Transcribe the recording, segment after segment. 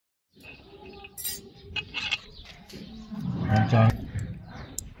अच्छा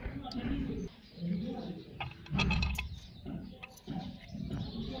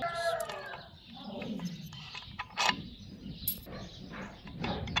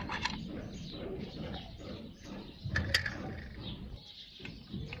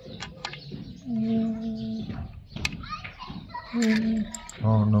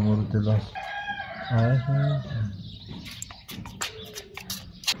हाँ नंबर तेरा आए हैं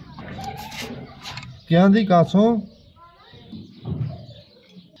क्या दी कासों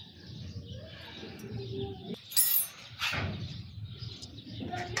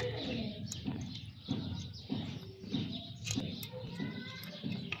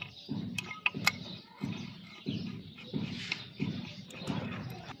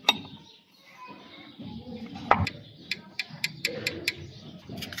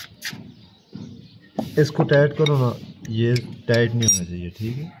इसको टाइट करो ना, ये टाइट नहीं होना चाहिए,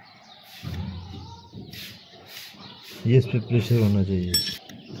 ठीक है। ये इस पे प्रेशर होना चाहिए।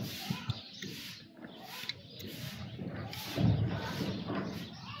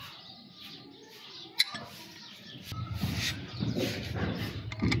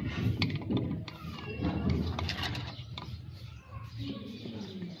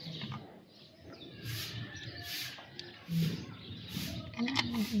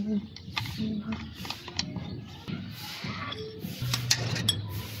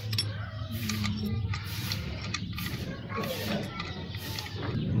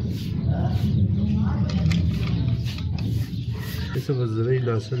 इसे बस जरा ही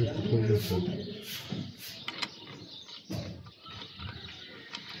लासन खोल देता है।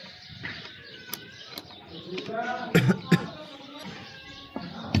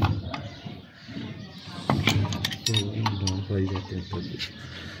 तो भाई जाते हैं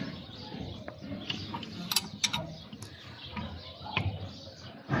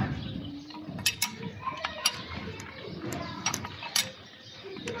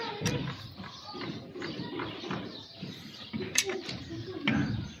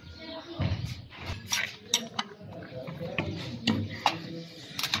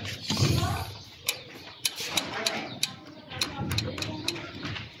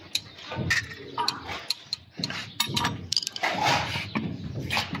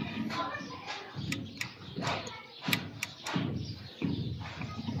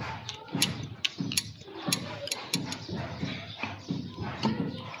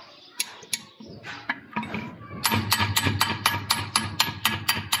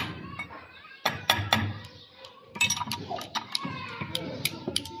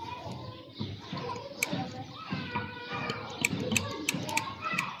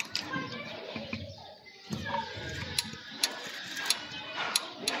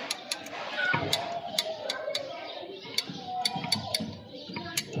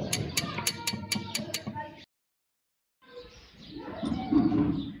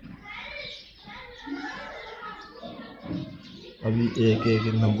अभी एक एक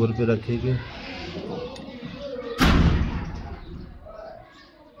नंबर पे रखेंगे।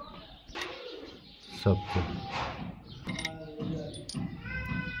 सबको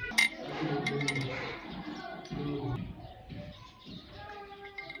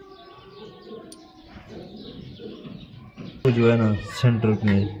तो जो है ना सेंटर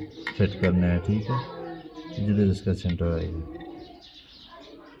में फिट करना है, ठीक है। जिधर इसका सेंटर आएगा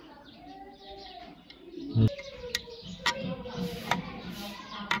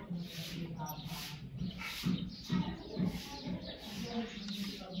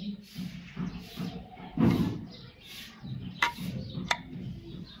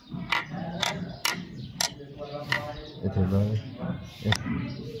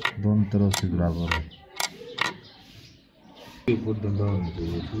दोनों तरफ से बराबर है। ऊपर धंधा होना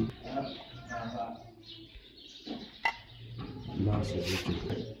चाहिए, ठीक।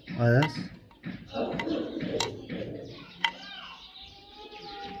 आया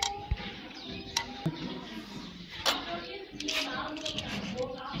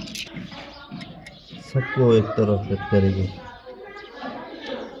सबको एक तरफ फिट करेंगे।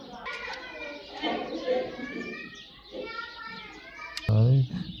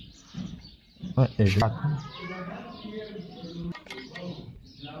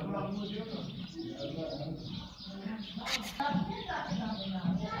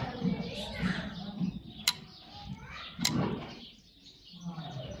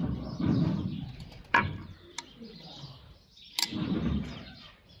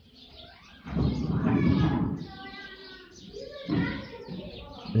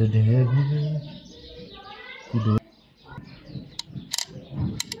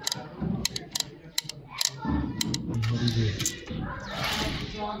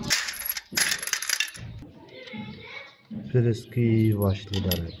 फिर इसकी वाशली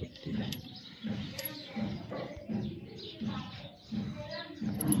डालनी पड़ती है।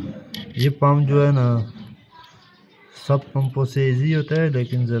 ये पंप जो है ना सब पंपों से इजी होता है,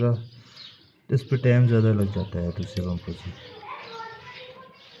 लेकिन ज़रा इस पे टाइम ज़्यादा लग जाता है दूसरे पंपों से।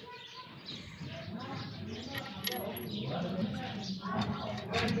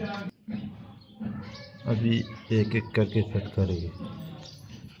 अभी एक एक करके फिट करेंगे,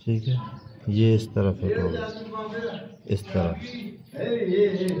 ठीक है। ये इस तरह फिट होगा, इस तरह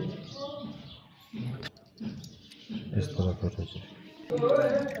फिट हो जाए।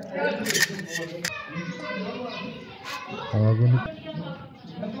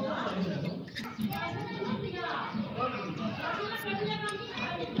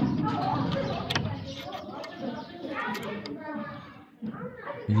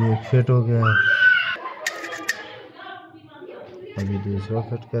 ये फिट हो गया है। अभी दूसरा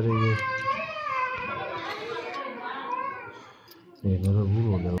फिट करेंगे। ये मेरा भूल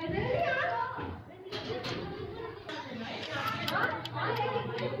हो गया।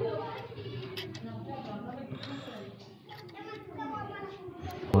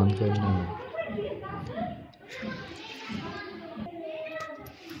 बंद करना है।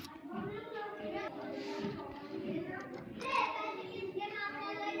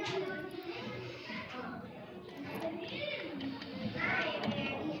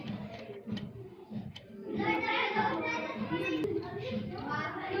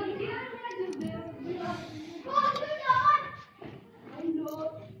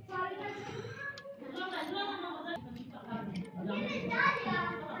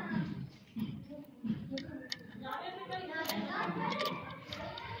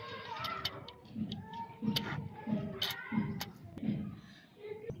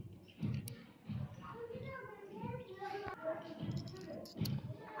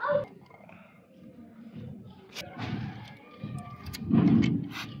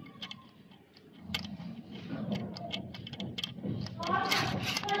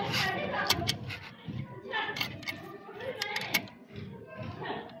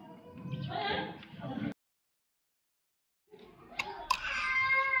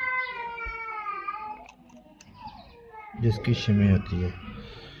 जिसकी शिमे होती है,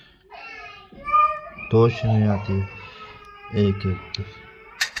 2 शिमे आती है, एक एक।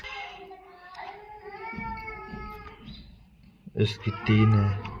 इसकी 3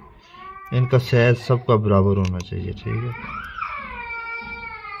 है। इनका साइज सबका बराबर होना चाहिए, ठीक है।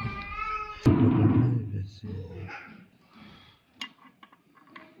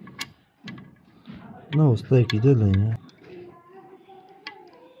 ना उसका एक इधर लेंगे।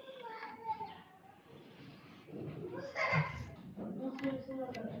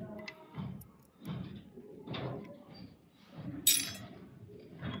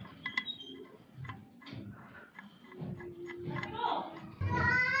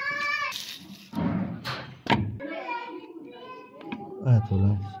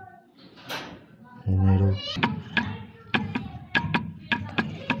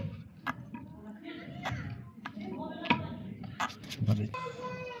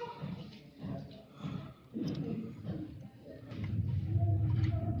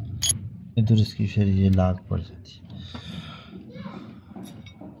 इधर इसकी फिर ये लाग पड़ जाती है।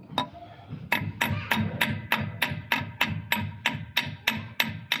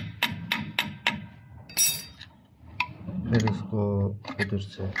 फिर इसको इधर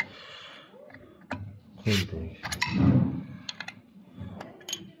से खोल देंगे।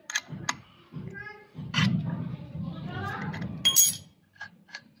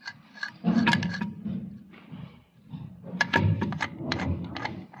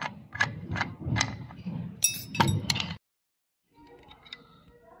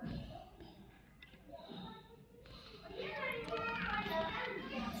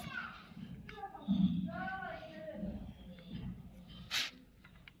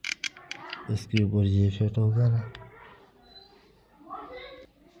 इसके ऊपर ये फिट होगा ना,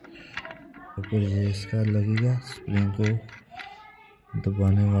 ऊपर ये इसका लगेगा स्प्रिंग को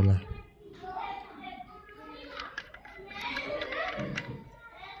दबाने वाला।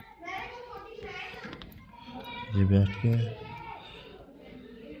 ये बैठ गया।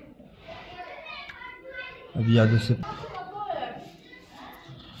 अभी आगे से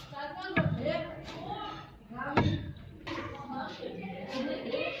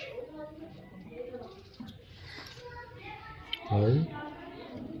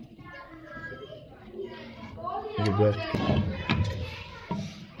ये बैठ के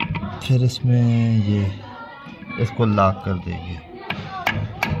फिर इसमें ये इसको लॉक कर देंगे।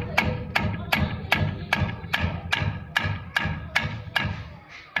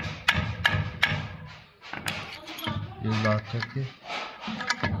 ये लॉक करके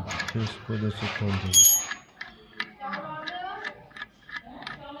फिर उसको इधर से खोल देंगे।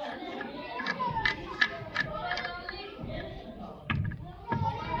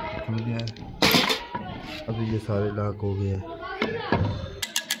 खुल गया। अभी ये सारे लॉक हो गए हैं।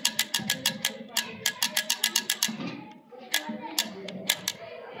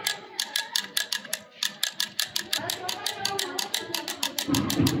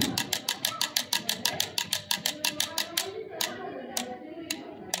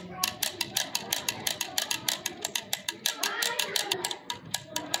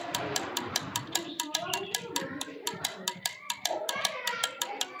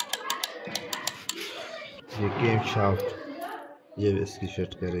 ये गेम शाफ्ट ये इसकी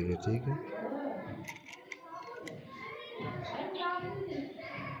फिट करेंगे, ठीक है।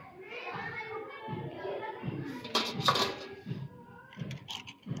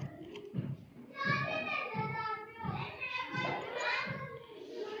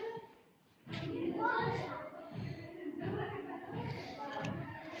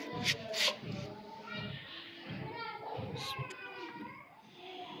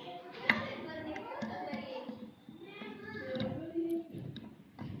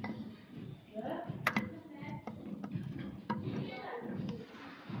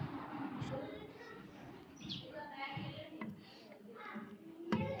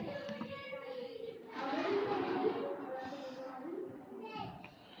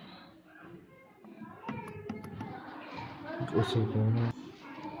 उसे कौन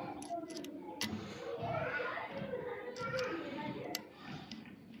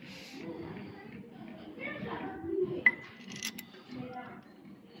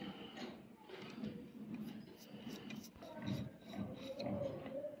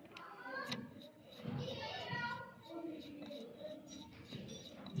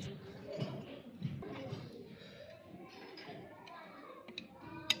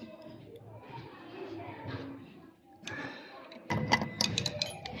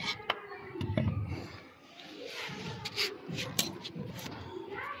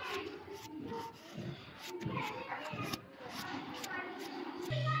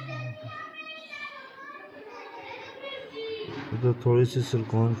तो थोड़ी सी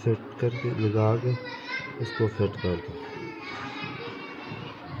सिलिकॉन फिट करके लगा के इसको फिट कर दो,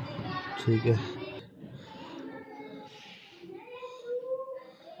 ठीक है।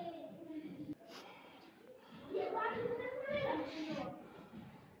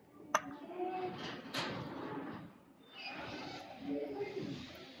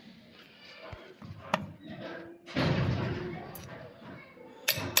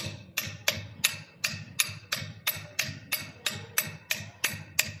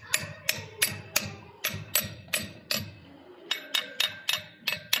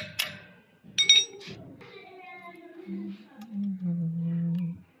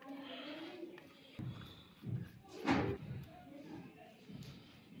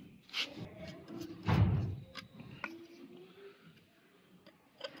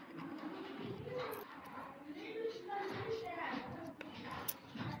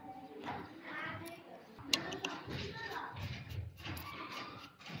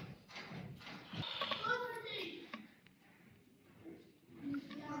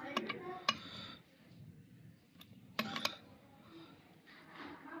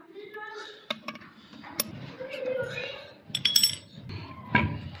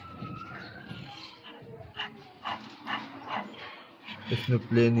 इसमें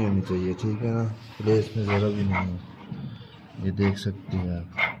प्ले नहीं होनी चाहिए, ठीक है ना। प्ले इसमें ज़रा भी नहीं है, ये देख सकते हैं आप।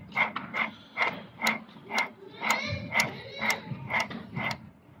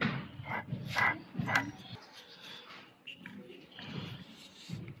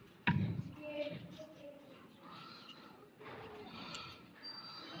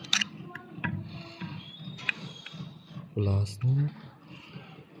 ग्लास नहीं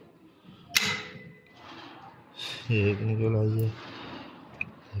एक निकल आई है,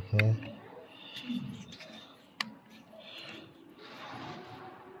 ठीक है।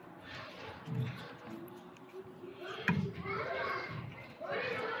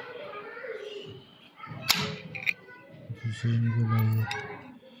 दूसरी निकल आई है।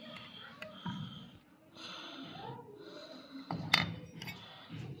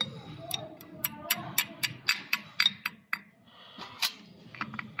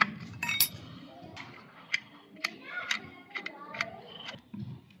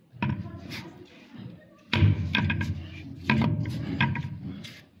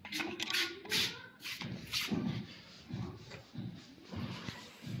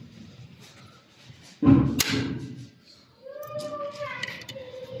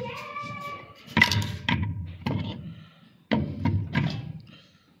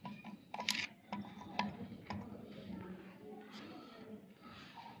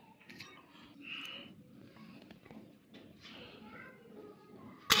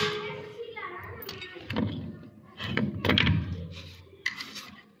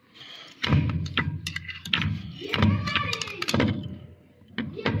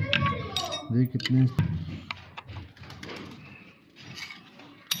 देख कितने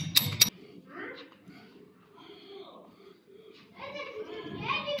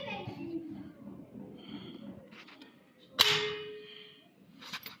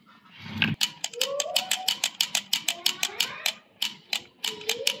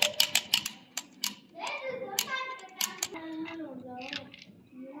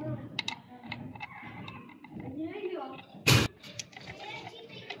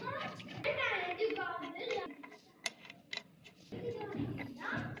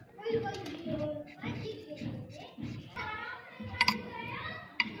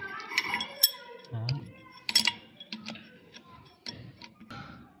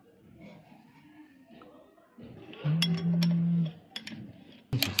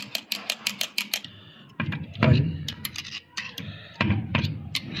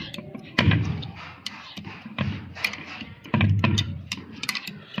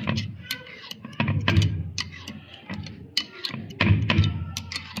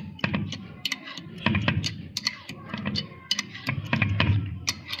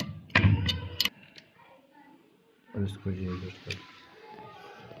और इसको ये एडिट कर।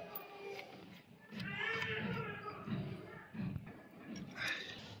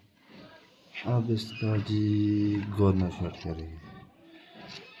 अब इसका जी गोना शॉट करेंगे।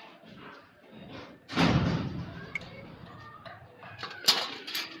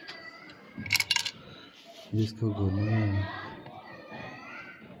 जिसको गोना है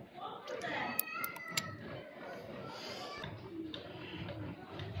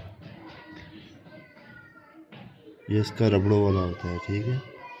ये इसका रबड़ों वाला होता है, ठीक है।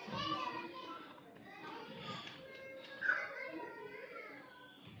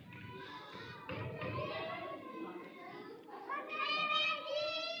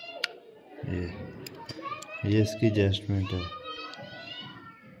 ये इसकी एडजस्टमेंट है,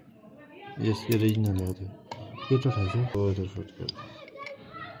 ये इसकी ओरिजिनल है। ये तो है और तो शूट कर।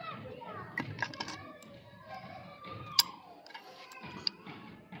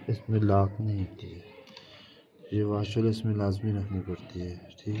 इसमें लॉक नहीं होती है, ये वाशर इसमें लाजमी रखनी पड़ती है,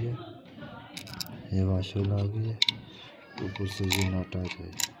 ठीक है। ये वाशर आ गई है, ऊपर से ये नट आ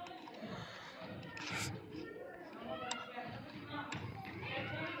जाए।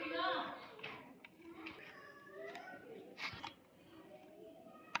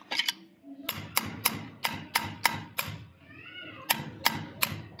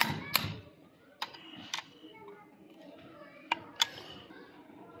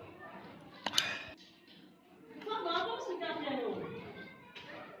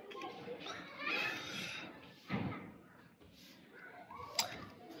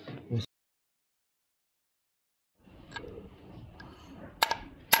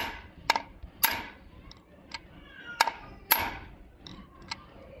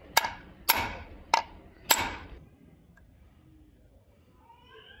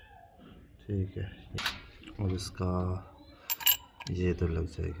 ठीक है, और इसका ये तो लग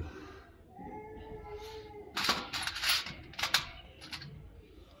जाएगा।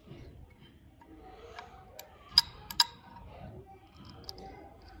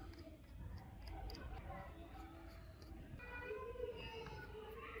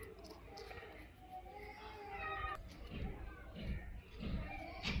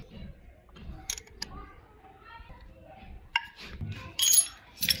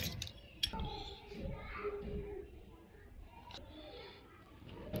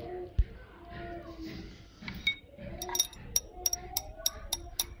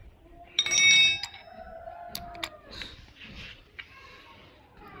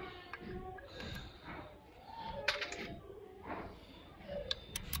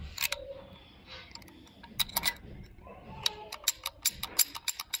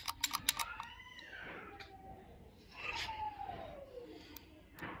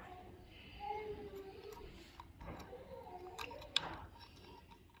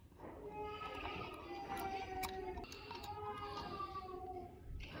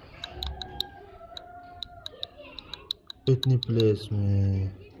 इतनी प्लेस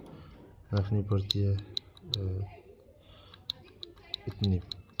में रखनी पड़ती है, इतनी,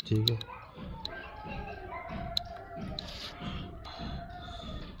 ठीक है।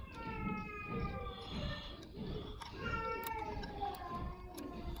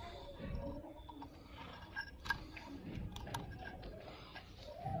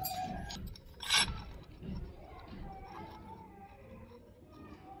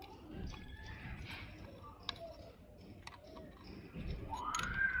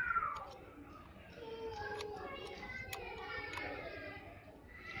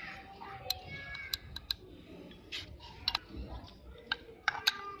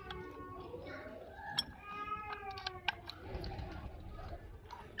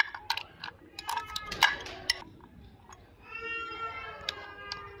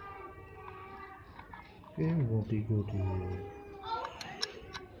 के मोटी गोटी है।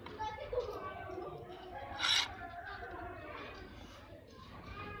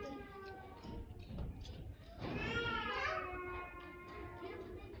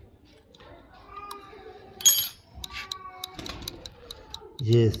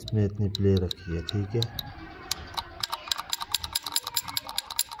 ये इसमें इतनी प्ले रखी है, ठीक है।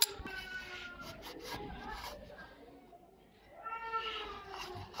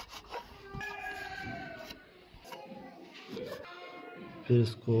 फिर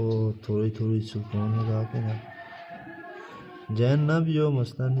इसको थोड़ी थोड़ी सिलिकॉन लगा के ना, जैन ना भी हो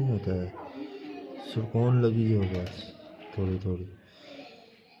मसला नहीं होता है, सिलिकॉन लगी हो बस थोड़ी थोड़ी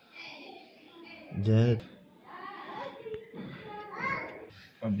जैन।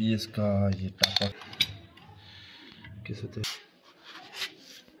 अभी इसका ये टापा किस होते,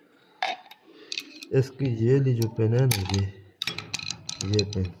 इसकी ये ली जो पेन है ना, ये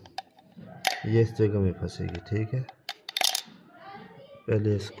पेन ये इस जगह में फंसेगी, ठीक है।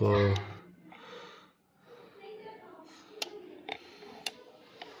 पहले इसको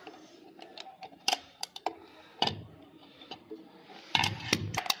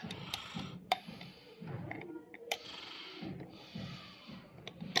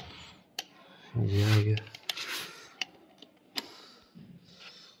ये आ गया।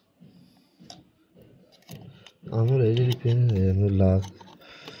 हमारे ये पेन है हमें लाख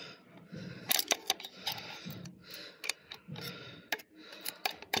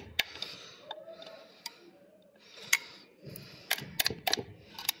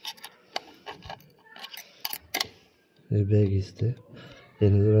ये बैग इसते ये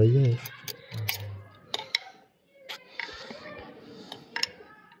नजर आई है।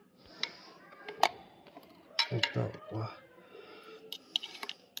 वाह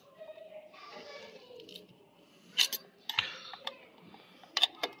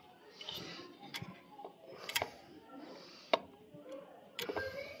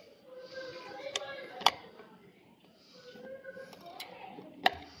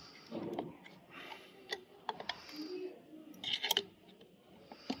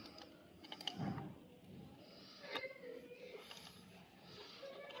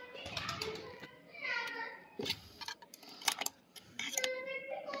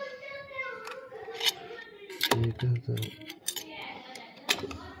ठीक है। तो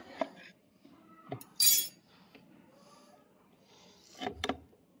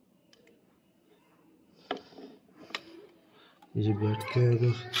ये बैठ के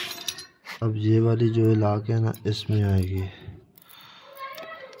अगर अब ये वाली जो है ला के ना इसमें आएगी।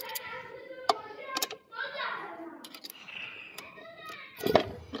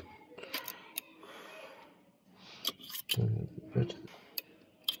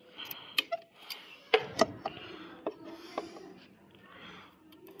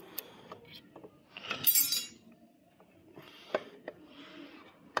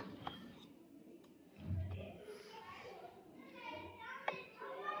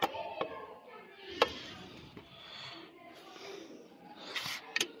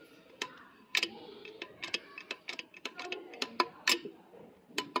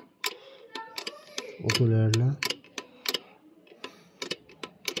 उसको लेना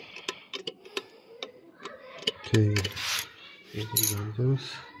ठीक है, ये बंद करो।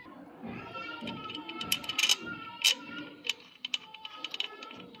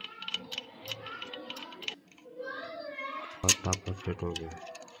 टापा फिट हो गया।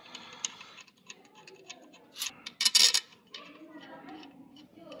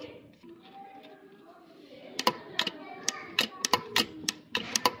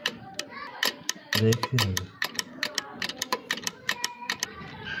 देखिए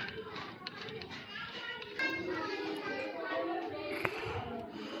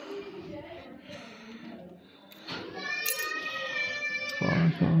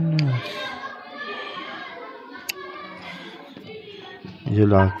ये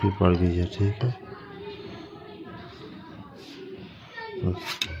लाख भी पड़ गई है, ठीक है।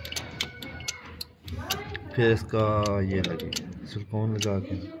 फिर इसका ये लगे सिलिकॉन लगा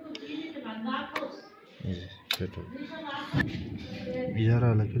के ये फिट हो यार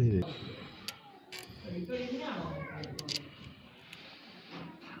लकड़ी है।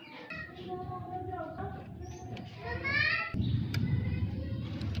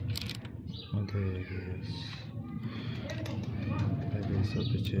 पहले सब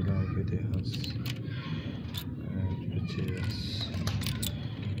पीछे ला के दे पीछे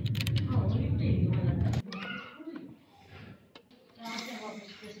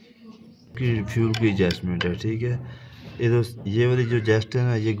फ्यूल की एडजस्टमेंट है, ठीक है। ये वाली जो जेस्ट है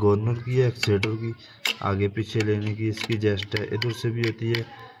ना, ये गवर्नर की है, एक्सीटर की आगे पीछे लेने की इसकी जेस्ट है। इधर से भी होती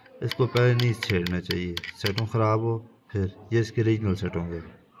है इसको पहले नहीं छेड़ना चाहिए, सेटों ख़राब हो फिर। ये इसके रीजनल सेट होंगे,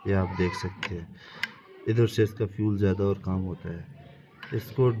 ये आप देख सकते हैं। इधर से इसका फ्यूल ज़्यादा और काम होता है।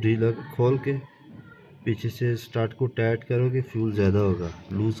 इसको ड्रिल खोल के पीछे से स्टार्ट को टाइट करोगे फ्यूल ज़्यादा होगा,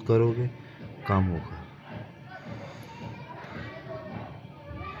 लूज़ करोगे कम होगा।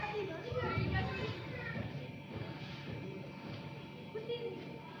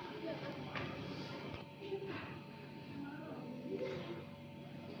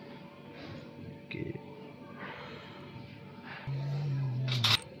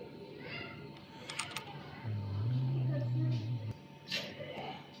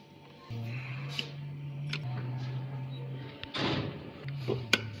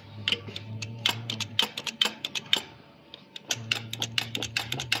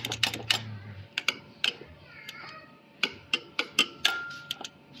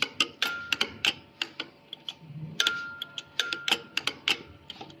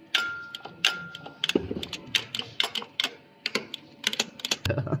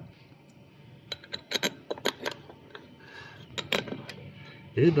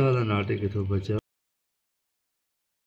 ये दादा नाटे के तो बचा।